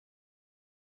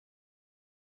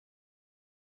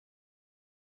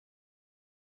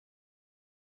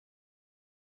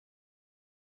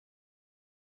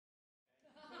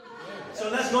So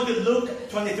let's go to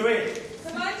Luke 23.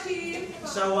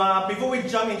 So before we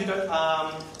jump into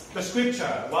the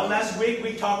scripture, well, last week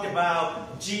we talked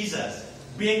about Jesus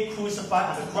being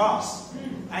crucified on the cross.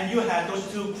 And you had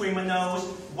those two criminals.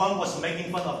 One was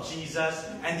making fun of Jesus,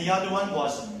 and the other one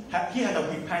was, he had a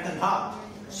repentant heart.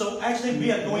 So actually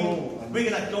we're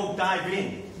gonna go dive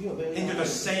into the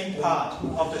same part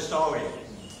of the story.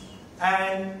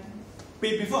 And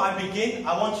before I begin,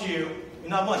 I want to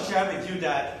share with you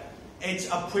that it's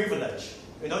a privilege,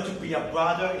 to be a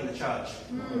brother in the church.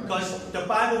 Because the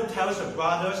Bible tells the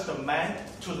brothers, the men,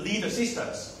 to lead the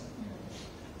sisters.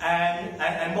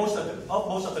 And most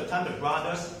of the time the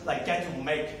brothers get to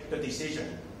make the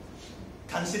decision.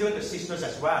 Consider the sisters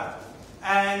as well.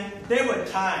 And there were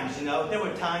times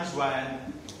when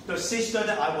the sister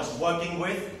that I was working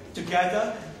with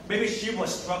together, maybe she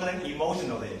was struggling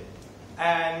emotionally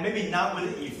and maybe not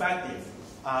really effective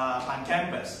on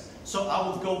campus. So I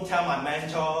would go tell my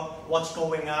mentor what's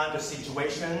going on, the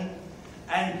situation.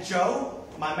 And Joe,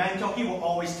 my mentor, he will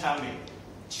always tell me,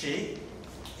 "Chi,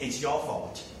 it's your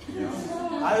fault." Yeah.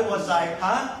 I was like,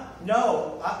 huh?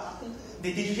 No.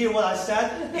 Did you hear what I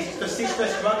said? It's the sister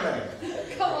struggling.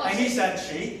 Come on. And he said,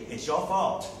 "Chi, it's your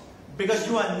fault. Because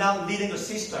you are not leading the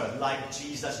sister like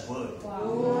Jesus would."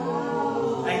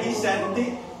 Wow. And he said,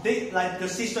 the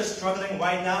sister struggling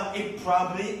right now, it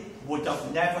probably would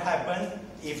have never happened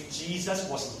if Jesus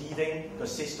was leading the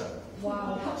sister.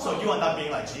 Wow. So you are not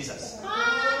being like Jesus.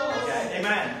 Okay?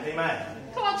 Amen. Amen.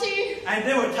 Come on, Chi. And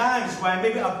there were times when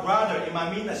maybe a brother in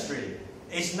my ministry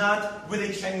is not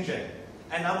really changing.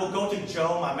 And I will go to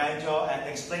Joe, my mentor, and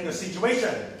explain the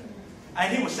situation.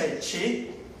 And he would say,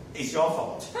 "Chi, it's your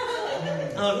fault."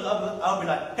 I'll be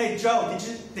like, "Hey Joe,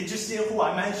 did you see who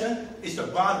I mentioned? It's the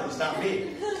brother, it's not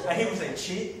me." And he would say,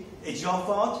 "Chi, it's your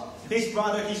fault. This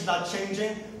brother, he's not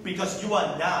changing because you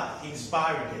are not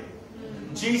inspiring him.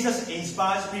 Jesus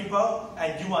inspires people,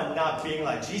 and you are not being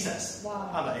like Jesus."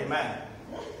 Wow. I'm like, amen.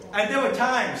 And there were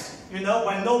times, when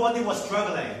nobody was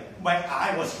struggling, when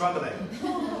I was struggling.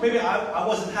 Maybe I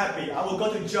wasn't happy. I would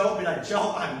go to Joe and be like,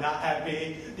 "Joe, I'm not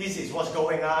happy. This is what's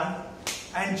going on."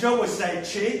 And Joe would say,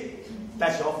 "Chi,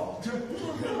 that's your fault."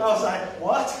 I was like,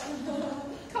 "What?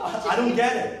 I don't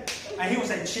get it." And he would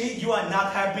say, "Chi, you are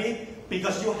not happy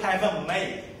because you haven't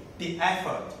made the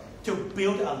effort to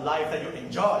build a life that you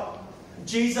enjoy.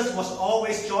 Jesus was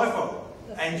always joyful,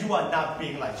 and you are not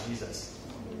being like Jesus."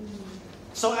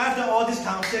 So after all these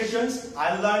conversations,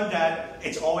 I learned that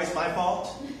it's always my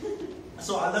fault.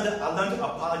 So I learned to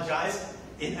apologize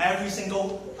in every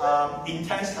single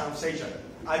intense conversation.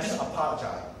 I just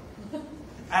apologize.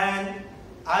 And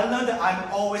I learned that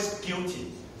I'm always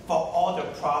guilty for all the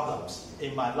problems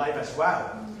in my life as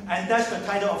well. And that's the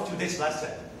title of today's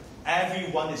lesson.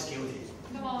 Everyone is guilty.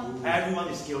 Come on. Everyone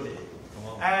is guilty.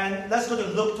 And let's go to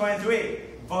Luke 23,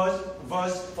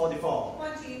 verse 44.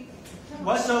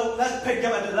 Well, so let's pick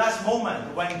up at the last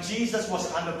moment when Jesus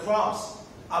was on the cross,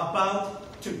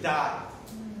 about to die.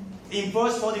 In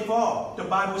verse 44, the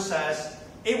Bible says,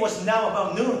 "It was now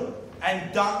about noon,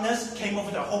 and darkness came over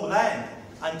the whole land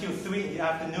until 3 in the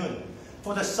afternoon.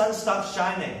 For the sun stopped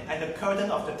shining, and the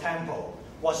curtain of the temple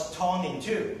was torn in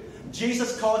two.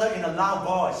 Jesus called out in a loud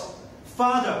voice,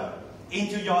 'Father,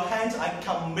 into your hands I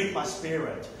commit my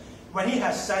spirit.' When he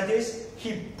had said this,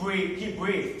 he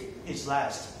breathed his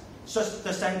last. So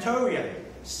the centurion,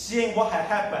 seeing what had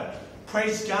happened,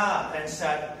 praised God and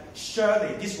said,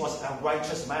 'Surely this was a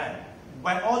righteous man.'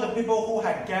 When all the people who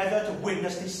had gathered to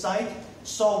witness this sight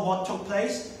saw what took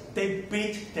place, they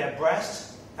beat their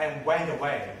breasts and went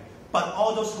away. But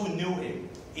all those who knew him,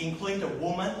 including the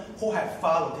woman who had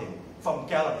followed him from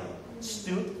Galilee,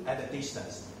 stood at a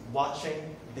distance,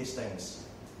 watching these things."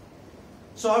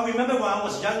 So I remember when I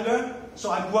was younger,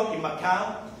 so I grew up in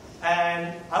Macau,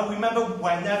 and I remember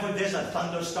whenever there's a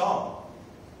thunderstorm,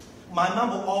 my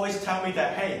mom would always tell me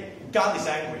that, "Hey, God is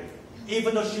angry."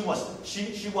 Even though she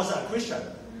wasn't a Christian.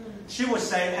 She would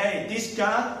say, "Hey, this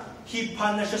God, he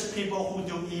punishes people who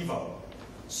do evil."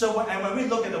 So when we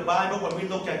look at the Bible, when we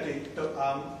look at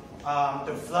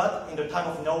the flood in the time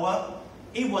of Noah,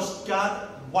 it was God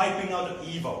wiping out the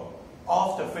evil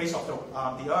off the face of the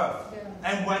earth. Yeah.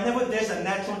 And whenever there's a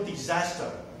natural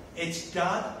disaster, it's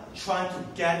God trying to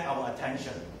get our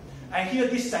attention. And here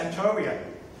this centurion,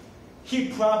 he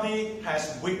probably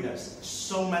has witnessed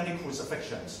so many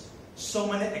crucifixions, so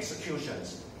many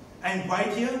executions. And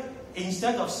right here,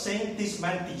 instead of saying this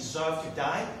man deserved to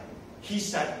die, he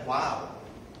said, "Wow,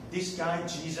 this guy,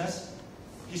 Jesus,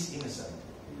 he's innocent."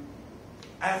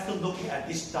 After looking at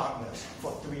this darkness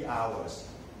for 3 hours,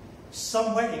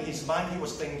 somewhere in his mind he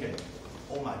was thinking,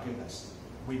 "Oh my goodness,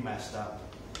 we messed up.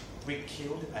 we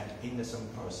killed an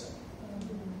innocent person.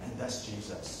 And that's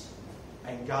Jesus.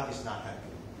 And God is not happy.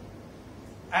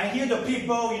 And here the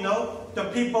people, the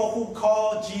people who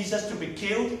called Jesus to be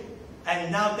killed,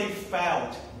 and now they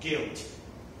felt guilt.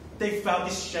 They felt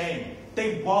this shame.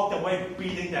 They walked away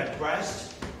beating their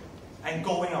breast and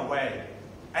going away.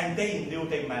 And they knew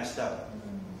they messed up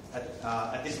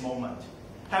at this moment.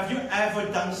 Have you ever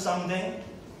done something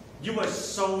you were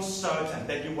so certain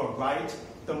that you were right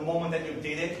the moment that you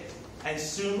did it, and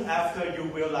soon after you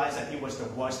realized that it was the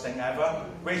worst thing ever?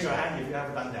 Raise your hand if you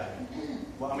ever done that.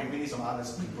 Well, we need some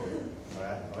honest people. All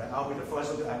right. I'll be the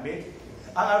first one to admit.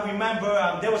 I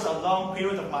remember there was a long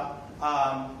period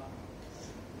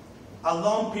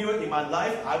in my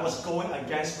life I was going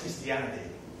against Christianity.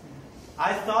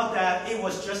 I thought that it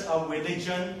was just a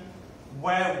religion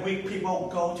where weak people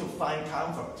go to find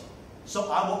comfort.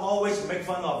 So I will always make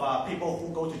fun of people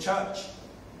who go to church.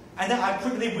 And then I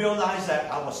quickly realized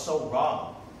that I was so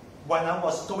wrong when I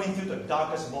was going through the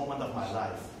darkest moment of my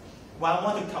life, when I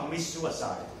wanted to commit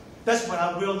suicide. That's when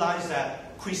I realized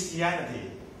that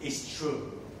Christianity is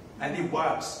true and it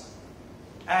works.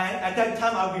 And at that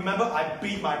time, I remember I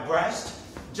beat my breast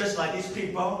just like these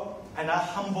people, and I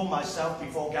humbled myself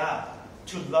before God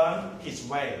to learn His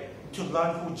way, to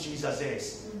learn who Jesus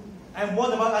is. And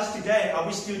what about us today? Are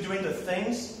we still doing the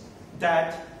things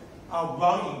that are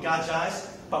wrong in God's eyes,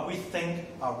 but we think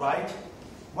are right?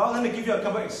 Well, let me give you a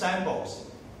couple of examples.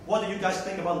 What do you guys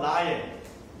think about lying?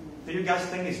 Do you guys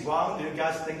think it's wrong? Do you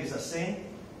guys think it's a sin?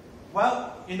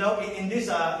 Well, in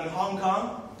Hong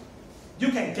Kong, you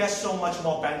can get so much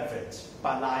more benefits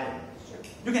by lying.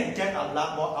 You can get a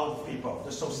lot more out of people,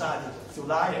 the society, through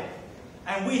lying.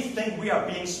 And we think we are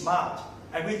being smart,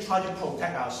 and we try to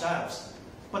protect ourselves.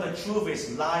 But the truth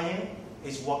is, lying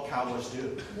is what cowards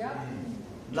do. Yeah.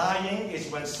 Lying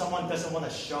is when someone doesn't want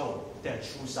to show their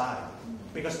true side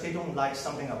because they don't like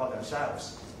something about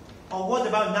themselves. Or what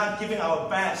about not giving our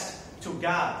best to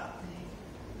God?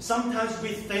 Sometimes we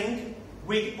think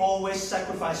we always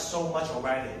sacrifice so much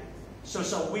already.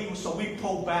 So we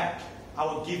pull back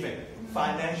our giving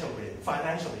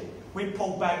financially. We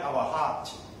pull back our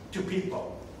heart to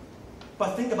people.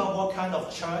 But think about what kind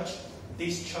of church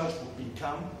this church would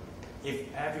become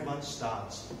if everyone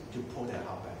starts to pull their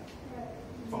heart back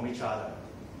from each other.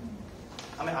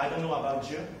 I don't know about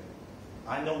you.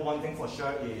 I know one thing for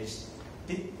sure is,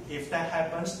 if that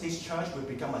happens, this church will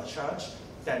become a church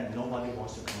that nobody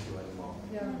wants to come to anymore.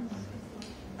 Yeah.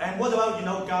 And what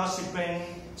about, gossiping,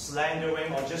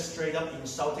 slandering, or just straight up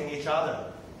insulting each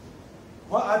other?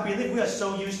 Well, I believe we are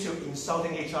so used to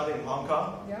insulting each other in Hong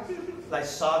Kong, like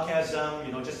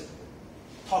sarcasm, just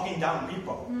talking down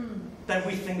people, that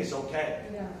we think is okay.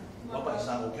 Yeah. Well, but it's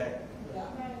not okay. Yeah.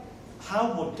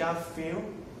 How would God feel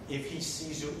if He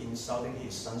sees you insulting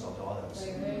His sons or daughters?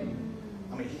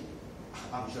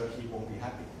 I'm sure He won't be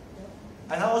happy.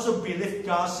 Yeah. And I also believe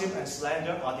gossip and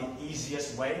slander are the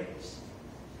easiest way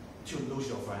to lose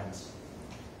your friends.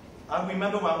 I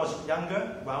remember when I was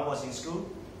younger, when I was in school,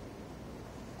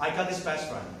 I got this best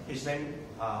friend. His name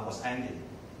was Andy.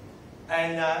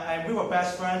 And we were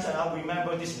best friends, and I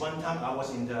remember this one time I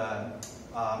was in the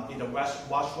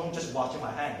washroom just washing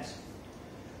my hands.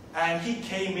 And he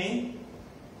came in,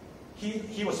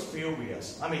 he was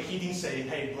furious. He didn't say,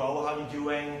 "Hey bro, how you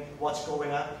doing? What's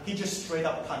going on?" He just straight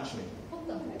up punched me.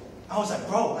 I was like,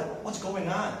 "Bro, what's going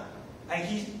on?" And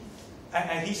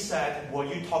he said, "Were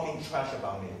you talking trash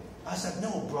about me?" I said,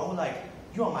 "No bro,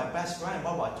 you are my best friend.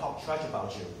 Why would I talk trash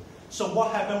about you?" So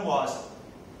what happened was,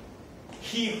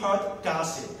 he heard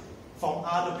gossip from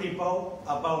other people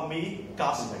about me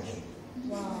gossiping him.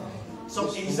 Wow.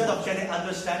 So instead of getting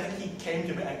understanding, he came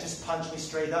to me and just punched me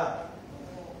straight up.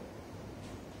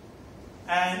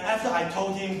 And after I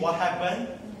told him what happened,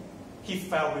 he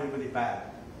felt really, really bad.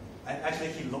 And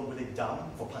actually, he looked really dumb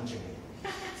for punching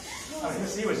me.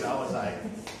 Seriously, I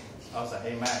was like,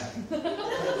 amen.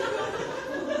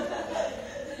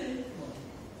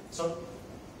 So,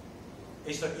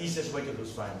 it's the easiest way to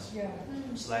lose friends. Yeah.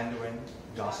 Slandering,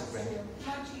 gossiping.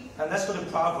 And let's go to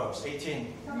Proverbs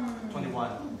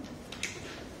 18:21.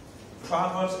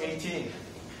 Proverbs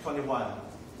 18:21.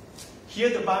 Here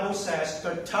the Bible says,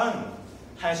 "The tongue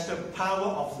has the power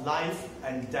of life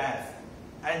and death,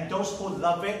 and those who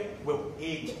love it will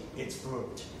eat its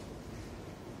fruit."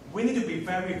 We need to be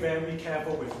very, very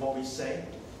careful with what we say,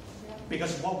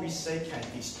 because what we say can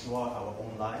destroy our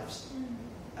own lives,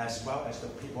 as well as the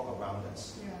people around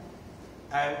us. Yeah.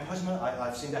 And personally,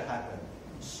 I've seen that happen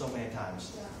so many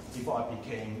times before I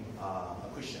became a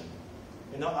Christian.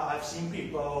 I've seen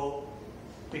people,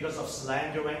 because of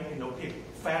slandering,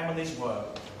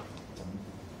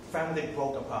 family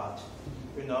broke apart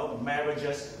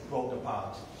marriages broke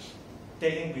apart.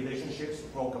 Dating relationships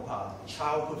broke apart.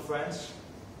 Childhood friends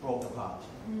broke apart.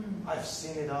 I've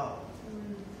seen it all.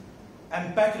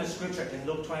 And back to the scripture in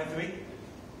Luke 23.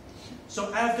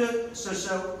 So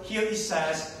here it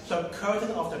says, the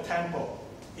curtain of the temple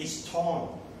is torn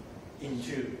in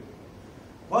two.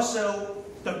 Well, so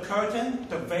the curtain,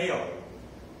 the veil,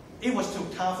 it was to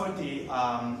cover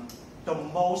the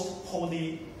most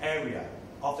holy area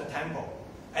of the temple.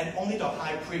 And only the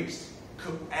high priest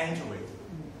could enter it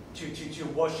to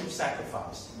worship,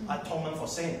 sacrifice, atonement for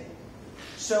sin.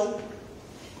 So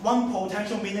one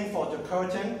potential meaning for the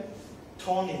curtain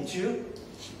torn in two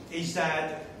is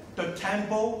that the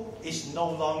temple is no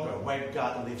longer where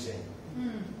God lives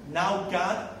in. Now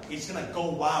God is going to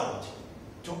go out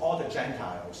to all the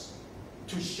Gentiles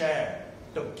to share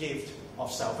the gift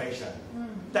of salvation.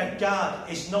 That God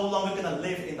is no longer going to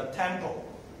live in the temple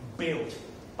built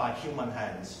by human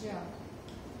hands. Yeah.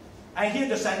 And here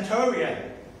the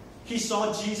centurion, he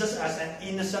saw Jesus as an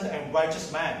innocent and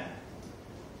righteous man.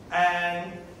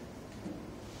 And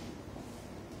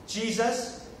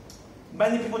Jesus,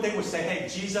 many people, they would say, hey,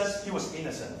 Jesus, he was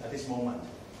innocent at this moment.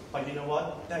 But you know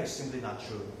what? That is simply not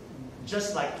true.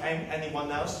 Just like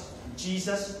anyone else,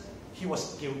 Jesus, he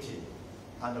was guilty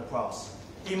on the cross.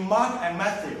 In Mark and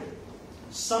Matthew,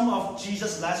 some of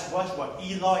Jesus' last words were,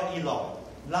 Eloi, Eloi,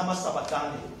 lama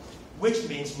sabachthani, which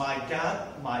means, my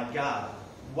God,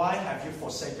 why have you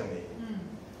forsaken me?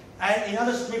 And in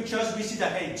other scriptures, we see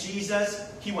that, hey,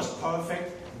 Jesus, he was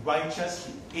perfect, righteous,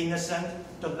 innocent,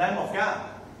 the Lamb of God.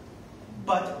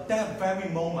 But that very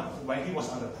moment when he was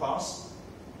on the cross,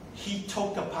 he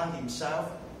took upon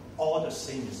himself all the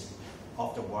sins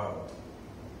of the world.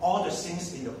 All the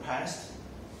sins in the past,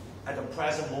 at the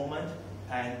present moment,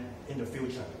 and in the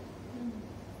future.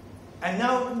 And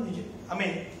now, I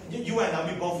mean, you and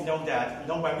I, we both know that,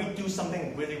 when we do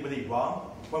something really, really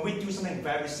wrong, when we do something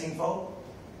very sinful,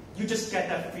 you just get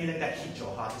that feeling that hits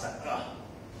your heart. It's like, ugh,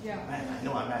 man, I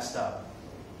know I messed up.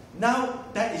 Now,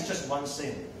 that is just one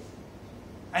sin.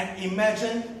 And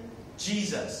imagine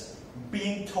Jesus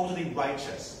being totally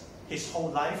righteous his whole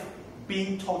life,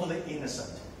 being totally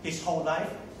innocent his whole life,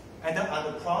 and then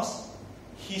on the cross,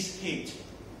 he's hit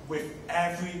with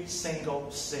every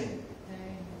single sin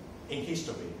in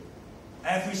history.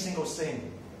 Every single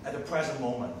sin at the present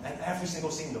moment, and every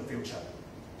single sin in the future.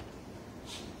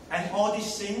 And all these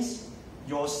sins,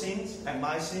 your sins and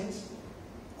my sins,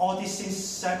 all these sins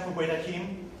separated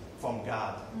him from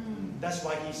God. That's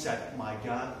why he said, my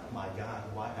God,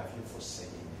 why have you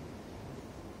forsaken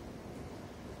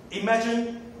me?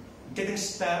 Imagine getting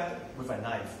stabbed with a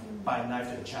knife, by a knife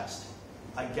to the chest.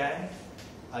 Again,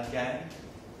 and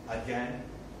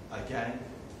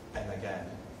again.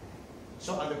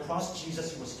 So on the cross,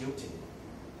 Jesus, he was guilty.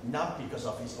 Not because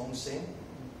of his own sin,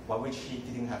 by which he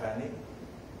didn't have any,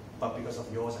 but because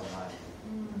of yours and mine.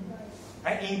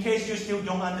 And in case you still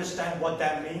don't understand what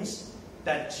that means,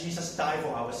 that Jesus died for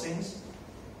our sins,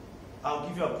 I'll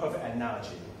give you a perfect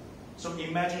analogy. So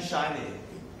imagine Shiny,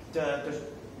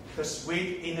 the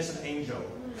sweet, innocent angel,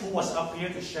 who was up here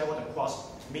to share what the cross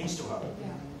means to her.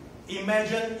 Yeah.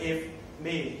 Imagine if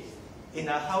me, in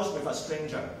a house with a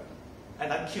stranger,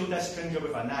 and I kill that stranger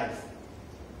with a knife,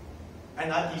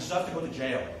 and I deserve to go to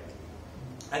jail.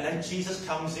 And then Jesus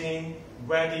comes in,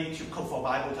 ready to cook for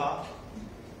Bible talk.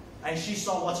 And she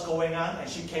saw what's going on, and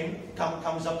she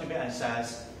comes up to me and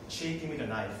says, "Chi, give me the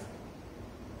knife.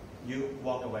 You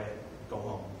walk away, go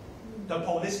home." The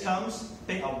police comes,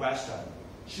 they arrest her.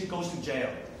 She goes to jail,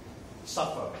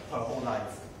 suffer her whole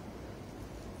life.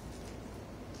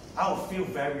 I will feel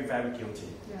very, very guilty.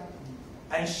 Yeah.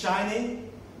 And Shiny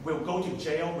will go to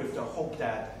jail with the hope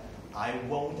that I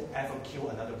won't ever kill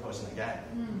another person again.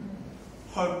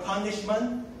 Her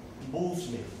punishment moves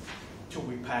me to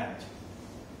repent.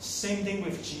 Same thing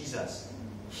with Jesus.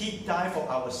 He died for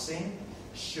our sin,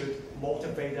 should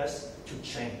motivate us to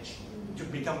change, to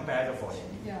become better for him.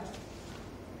 Yeah.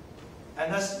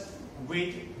 And let's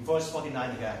read verse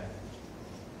 49 again.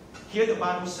 Here the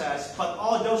Bible says, "But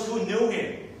all those who knew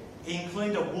him,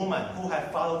 including the woman who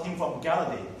had followed him from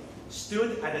Galilee,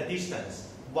 stood at a distance,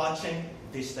 watching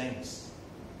these things."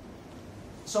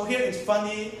 So here it's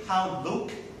funny how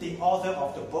Luke, the author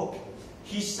of the book,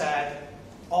 he said,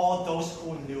 all those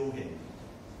who knew him.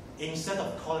 Instead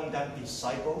of calling them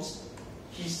disciples,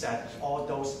 he said, all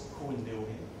those who knew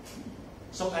him.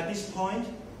 So at this point,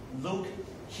 Luke,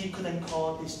 he couldn't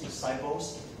call these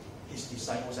disciples his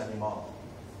disciples anymore.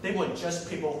 They were just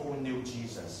people who knew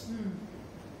Jesus.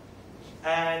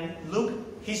 And Luke,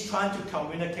 he's trying to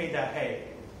communicate that, hey,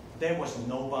 there was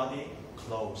nobody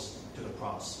close to the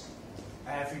cross.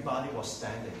 everybody was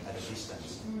standing at a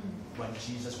distance when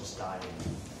Jesus was dying.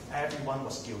 Everyone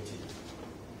was guilty.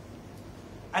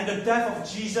 And the death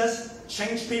of Jesus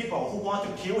changed people who want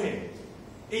to kill him.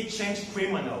 It changed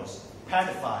criminals,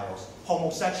 pedophiles,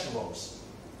 homosexuals.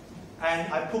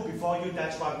 And I put before you,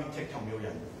 that's why we take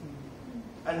communion.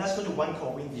 And let's go to 1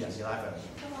 Corinthians 11.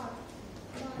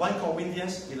 1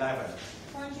 Corinthians 11,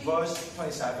 verse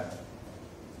 27.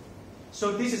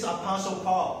 So this is Apostle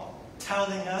Paul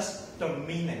telling us the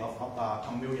meaning of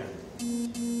communion.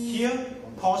 Here,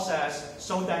 Paul says,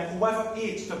 so that whoever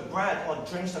eats the bread or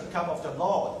drinks the cup of the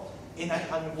Lord in an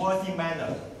unworthy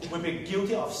manner will be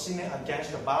guilty of sinning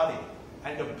against the body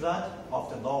and the blood of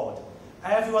the Lord.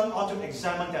 Everyone ought to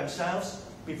examine themselves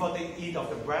before they eat of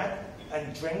the bread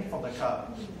and drink from the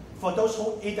cup. For those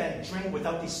who eat and drink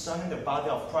without discerning the body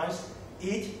of Christ,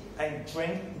 eat and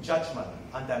drink judgment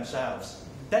on themselves.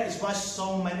 That is why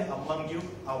so many among you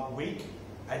are weak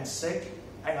and sick,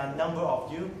 and a number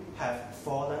of you have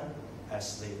fallen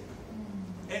asleep.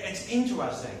 It's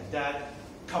interesting that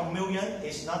communion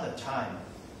is not a time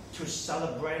to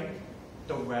celebrate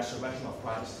the resurrection of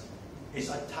Christ. It's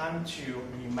a time to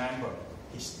remember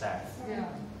his death. Yeah.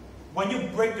 When you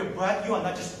break the bread, you are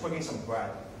not just breaking some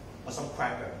bread or some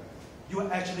cracker. You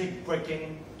are actually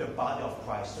breaking the body of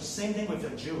Christ. The same thing with the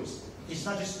juice. It's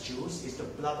not just juice, it's the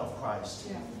blood of Christ.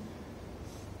 Yeah.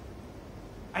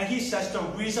 And he says the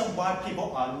reason why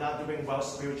people are not doing well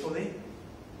spiritually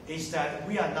is that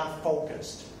we are not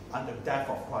focused on the death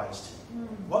of Christ.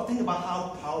 Well, think about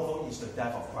how powerful is the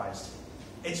death of Christ.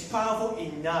 It's powerful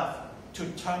enough to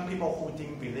turn people who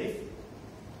didn't believe,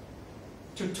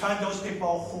 to turn those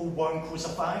people who weren't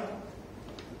crucified,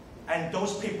 and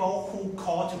those people who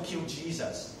called to kill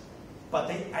Jesus, but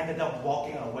they ended up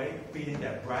walking away, beating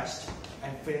their breast,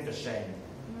 and feeling the shame.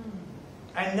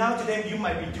 And now today you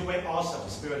might be doing awesome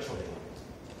spiritually.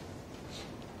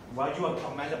 Well, you are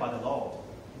commanded by the Lord.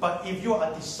 But if you are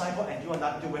a disciple and you are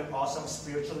not doing awesome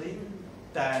spiritually,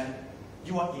 then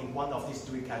you are in one of these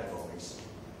three categories.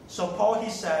 So Paul, he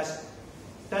says,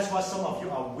 that's why some of you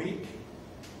are weak,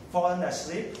 fallen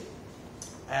asleep,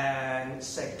 and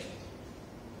sick.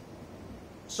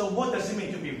 So what does it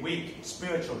mean to be weak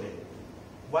spiritually?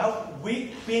 Well,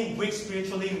 being weak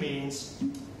spiritually means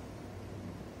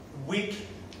weak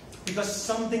because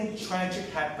something tragic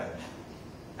happened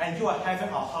and you are having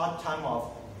a hard time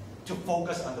to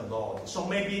focus on the Lord. So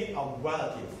maybe a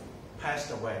relative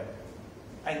passed away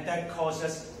and that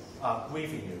causes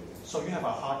grief in you. So you have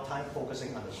a hard time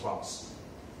focusing on the cross.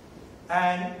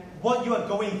 And what you are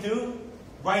going through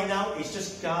right now is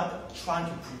just God trying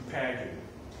to prepare you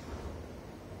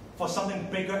for something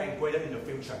bigger and greater in the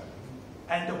future.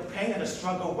 And the pain and the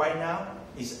struggle right now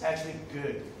is actually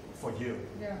good for you.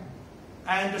 Yeah.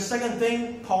 And the second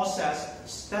thing Paul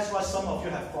says, that's why some of you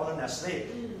have fallen asleep.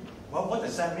 Well, what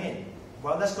does that mean?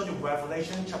 Well, let's go to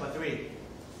Revelation chapter 3,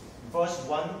 verse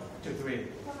 1 to 3.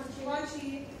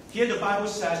 Here the Bible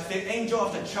says, the angel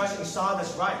of the church in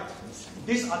Sardis writes,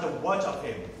 these are the words of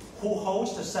him who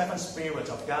holds the seven spirits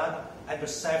of God and the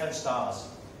seven stars.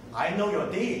 I know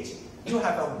your deeds. You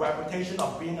have a reputation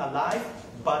of being alive,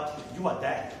 but you are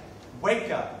dead.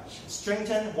 Wake up,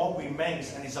 strengthen what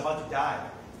remains and is about to die.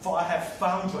 For I have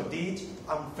found your deeds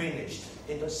unfinished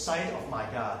in the sight of my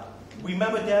God.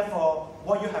 Remember therefore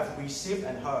what you have received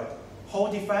and heard.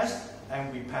 Hold it fast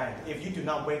and repent. If you do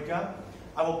not wake up,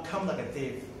 I will come like a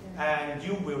thief, and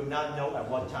you will not know at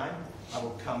what time I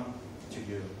will come to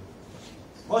you.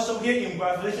 Also here in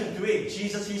Revelation 3,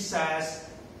 Jesus, he says,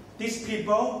 these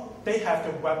people, they have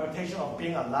the reputation of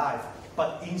being alive,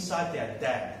 but inside they are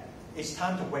dead. It's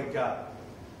time to wake up.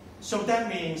 So that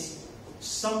means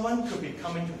someone could be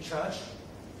coming to church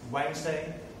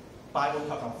Wednesday, Bible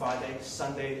talk on Friday,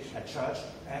 Sunday at church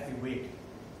every week.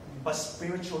 But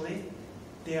spiritually,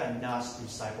 they are not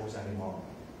disciples anymore.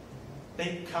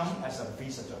 They come as a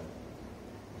visitor,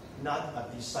 not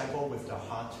a disciple with the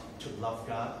heart to love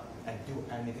God and do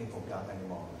anything for God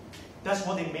anymore. That's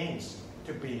what it means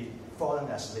to be fallen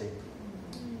asleep.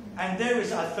 And there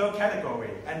is a third category,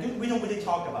 and we don't really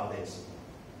talk about this.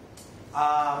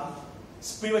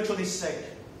 Spiritually sick.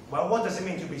 Well, what does it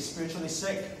mean to be spiritually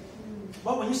sick?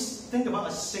 Well, when you think about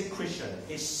a sick Christian,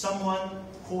 it's someone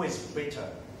who is bitter,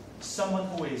 someone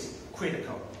who is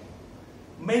critical.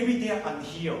 Maybe they are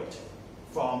unhealed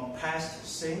from past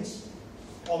sins,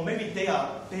 or maybe they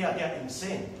are in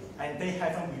sin and they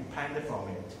haven't repented from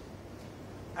it.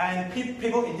 And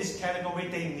people in this category,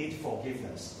 they need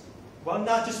forgiveness. Well,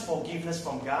 not just forgiveness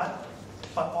from God,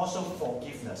 but also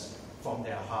forgiveness from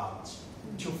their hearts.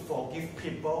 To forgive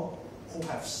people who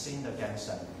have sinned against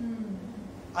them.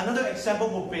 Another example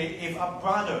would be if a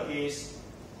brother is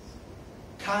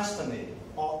constantly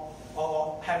or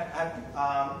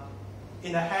have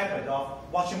in a habit of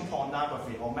watching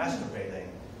pornography or masturbating,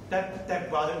 that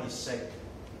brother is sick.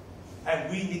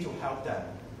 And we need to help them.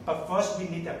 But first, we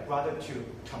need that brother to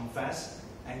confess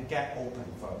and get open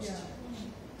first. Yeah.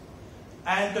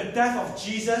 And the death of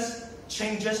Jesus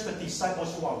changes the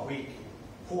disciples who are weak,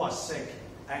 who are sick,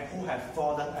 and who have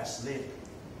fallen asleep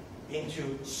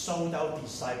into sold-out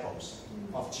disciples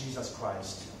of Jesus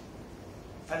Christ.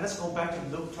 And let's go back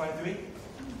to Luke 23,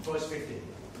 verse 50.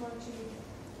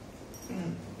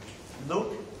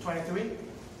 Luke 23,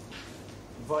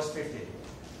 verse 50.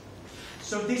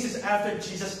 So this is after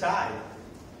Jesus died.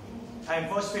 And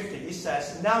verse 50, it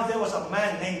says, "Now there was a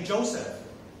man named Joseph,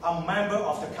 a member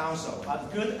of the council, a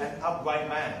good and upright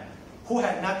man, who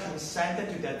had not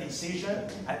consented to their decision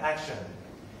and action.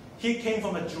 He came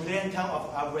from the Judean town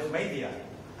of Arimathea,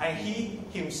 and he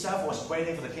himself was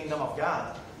waiting for the kingdom of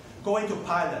God. Going to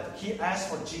Pilate, he asked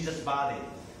for Jesus' body.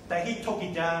 Then he took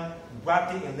it down,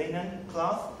 wrapped it in linen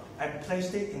cloth, and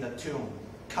placed it in a tomb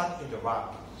cut in the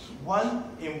rock,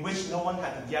 one in which no one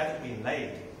had yet been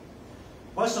laid."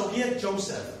 Well, so here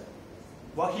Joseph,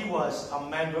 well, he was a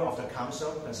member of the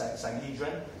council, the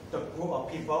Sanhedrin, the group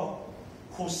of people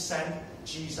who sent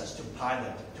Jesus to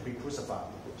Pilate to be crucified.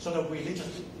 So the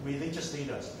religious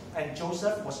leaders, and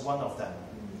Joseph was one of them.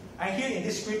 And here in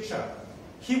this scripture,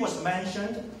 he was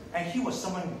mentioned, and he was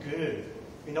someone good.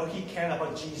 You know, he cared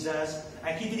about Jesus,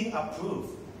 and he didn't approve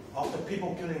of the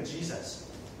people killing Jesus.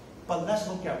 But let's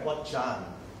look at what John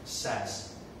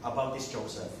says about this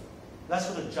Joseph. Let's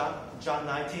go to John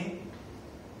 19,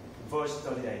 verse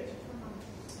 38.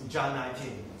 John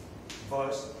 19,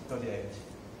 verse 38.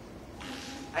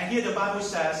 And here the Bible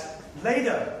says,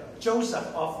 "Later, Joseph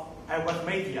of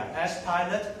Arimathea asked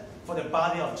Pilate for the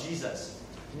body of Jesus.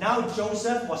 Now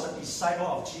Joseph was a disciple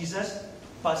of Jesus,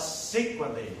 but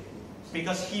secretly,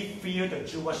 because he feared the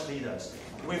Jewish leaders.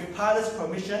 With Pilate's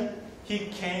permission, he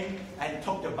came and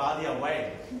took the body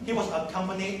away. He was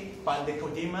accompanied by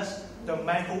Nicodemus, the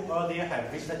man who earlier had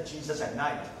visited Jesus at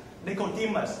night.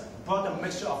 Nicodemus brought a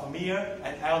mixture of myrrh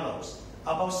and aloes,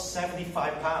 about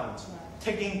 75 pounds.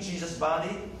 Taking Jesus'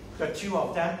 body, the two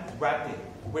of them wrapped it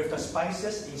with the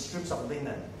spices in strips of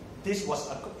linen. This was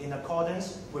in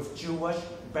accordance with Jewish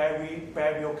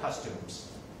burial customs."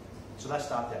 So let's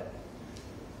start there.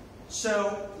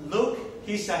 So Luke,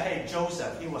 he said, hey,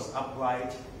 Joseph, he was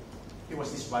upright. He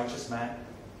was this righteous man.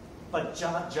 But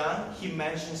John, he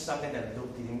mentioned something that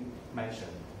Luke didn't mention.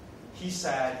 He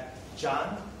said,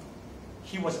 John,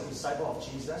 he was a disciple of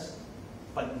Jesus,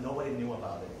 but nobody knew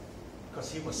about it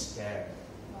because he was scared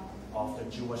of the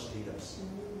Jewish leaders.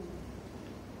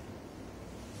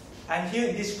 And here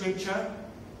in this scripture,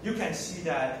 you can see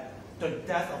that the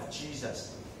death of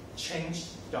Jesus changed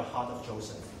the heart of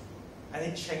Joseph. And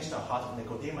it changed the heart of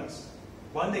Nicodemus.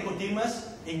 Well, Nicodemus,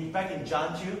 back in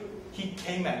John 2, he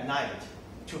came at night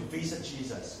to visit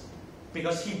Jesus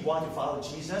because he wanted to follow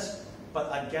Jesus. But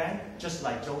again, just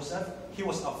like Joseph, he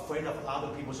was afraid of other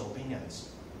people's opinions.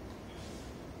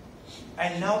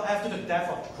 And now after the death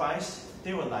of Christ,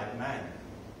 they were like, man,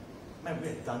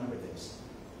 we're done with this.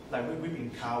 Like we've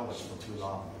been cowards for too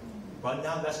long. But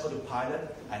now let's go to Pilate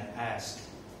and ask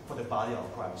for the body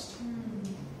of Christ.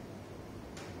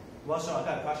 Well, so I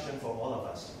got a question for all of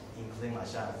us, including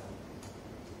myself.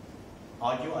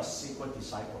 Are you a secret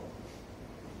disciple?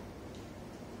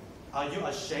 Are you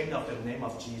ashamed of the name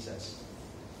of Jesus?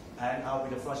 And I'll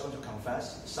be the first one to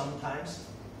confess, sometimes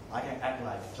I can act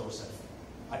like Joseph.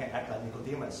 I can act like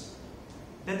Nicodemus.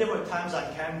 Then there were times on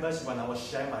campus when I was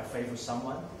sharing my faith with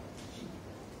someone,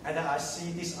 and then I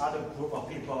see this other group of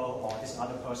people or this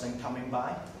other person coming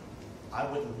by, I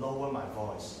would lower my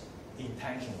voice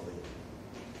intentionally.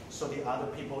 So the other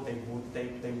people,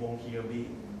 they won't hear me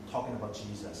talking about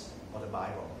Jesus or the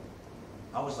Bible.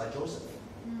 I was like Joseph.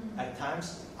 At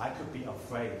times, I could be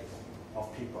afraid of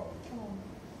people.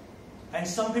 And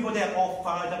some people, they are all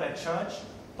fired up at church,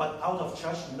 but out of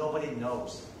church, nobody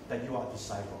knows that you are a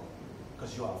disciple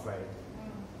because you are afraid.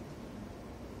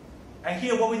 And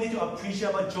here, what we need to appreciate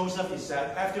about Joseph is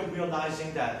that after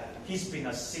realizing that he's been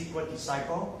a secret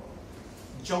disciple,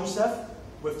 Joseph,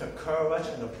 with the courage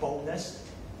and the boldness,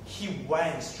 he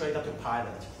went straight up to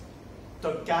Pilate.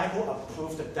 The guy who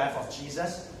approved the death of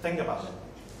Jesus, think about it.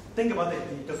 Think about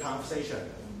the conversation.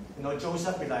 You know,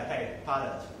 Joseph be like, hey,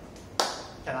 Pilate,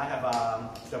 can I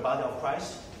have the body of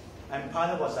Christ? And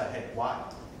Pilate was like, hey, why?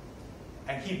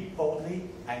 And he boldly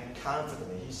and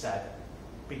confidently, he said,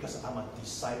 because I'm a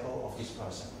disciple of this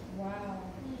person. Wow.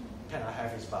 Can I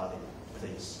have his body,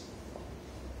 please?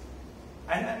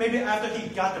 And maybe after he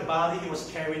got the body, he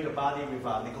was carrying the body with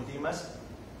Nicodemus.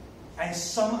 And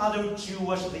some other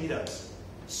Jewish leaders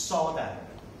saw that,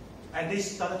 and they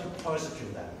started to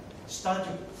persecute them, started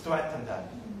to threaten them.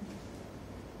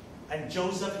 And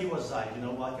Joseph, he was like, you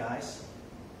know what, guys?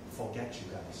 Forget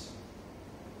you guys.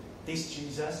 This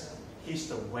Jesus, he's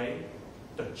the way,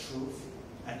 the truth,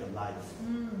 and the life.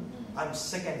 I'm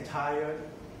sick and tired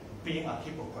being a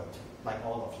hypocrite like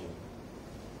all of you.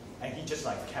 And he just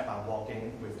like kept on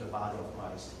walking with the body of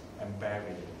Christ and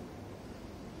buried it.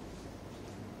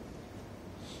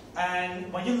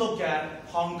 And when you look at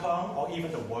Hong Kong or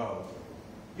even the world,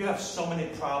 you have so many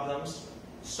problems,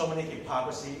 so many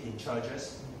hypocrisy in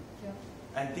churches. Yeah.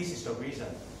 And this is the reason.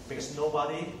 Because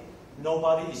nobody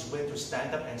is willing to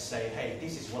stand up and say, hey,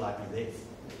 this is what I believe.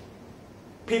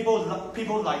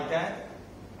 People like that,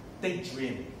 they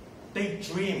dream. They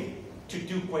dream to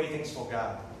do great things for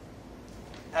God.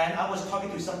 And I was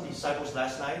talking to some disciples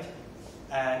last night,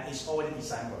 and it's already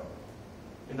December.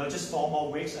 You know, just 4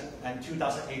 more weeks, and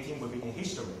 2018 will be in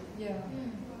history. Yeah.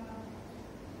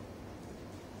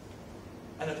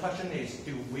 And the question is,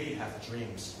 do we have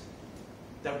dreams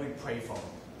that we pray for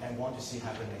and want to see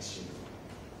happen next year?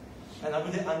 And I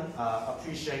really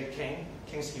appreciate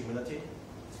King's humility.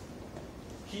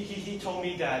 He told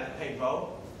me that, hey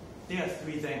bro, there are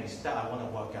 3 things that I want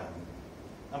to work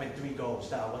on. 3 goals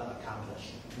that I want to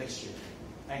accomplish next year.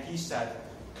 And he said,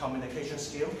 communication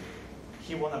skill,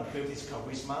 he want to build his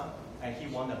charisma, and he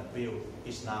want to build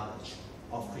his knowledge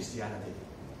of Christianity.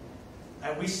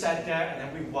 And we sat there and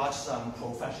then we watched some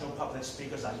professional public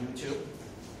speakers on YouTube.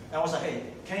 And I was like, hey,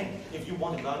 King, if you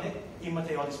want to learn it,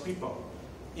 imitate all these people.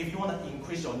 If you want to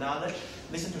increase your knowledge,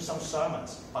 listen to some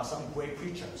sermons by some great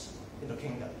preachers in the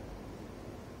kingdom.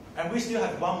 And we still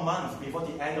have 1 month before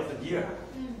the end of the year.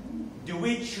 Do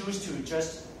we choose to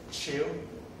just chill,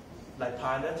 like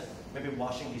Pilate, maybe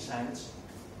washing his hands,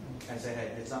 and say,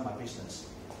 hey, it's not my business?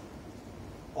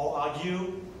 Or are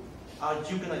you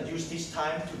going to use this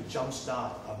time to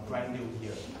jumpstart a brand new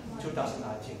year,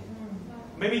 2019?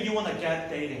 Maybe you want to get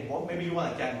dating, or maybe you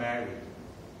want to get married.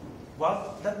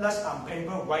 Well, let's on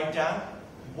paper write down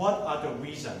what are the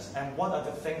reasons and what are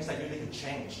the things that you need to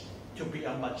change to be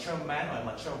a mature man or a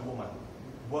mature woman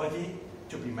worthy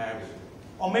to be married.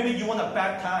 Or maybe you want to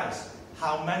baptize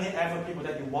how many ever people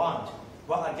that you want.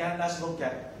 Well, again, let's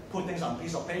put things on a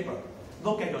piece of paper.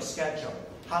 Look at your schedule.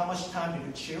 How much time do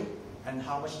you chill, and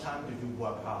how much time do you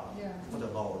work hard for the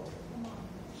Lord?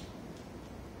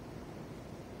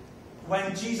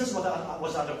 When Jesus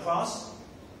was on the cross,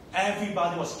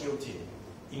 everybody was guilty,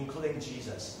 including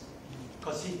Jesus,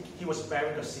 because he was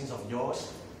bearing the sins of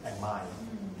yours and mine.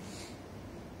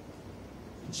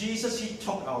 Jesus, he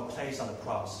took our place on the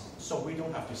cross, so we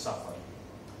don't have to suffer.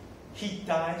 He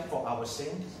died for our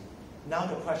sins. Now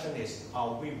the question is,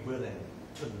 are we willing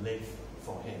to live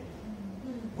for him?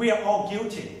 We are all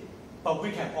guilty, but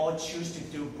we can all choose to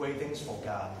do great things for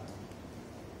God.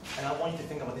 And I want you to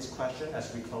think about this question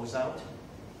as we close out.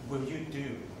 Will you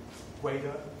do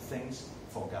greater things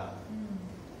for God?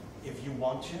 If you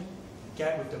want to,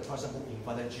 get with the person who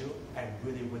invited you and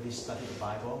really, really study the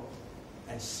Bible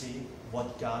and see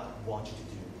what God wants you to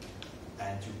do.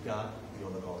 And to God be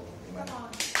all the glory. Amen. Come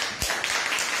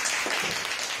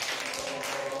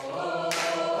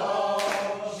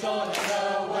on.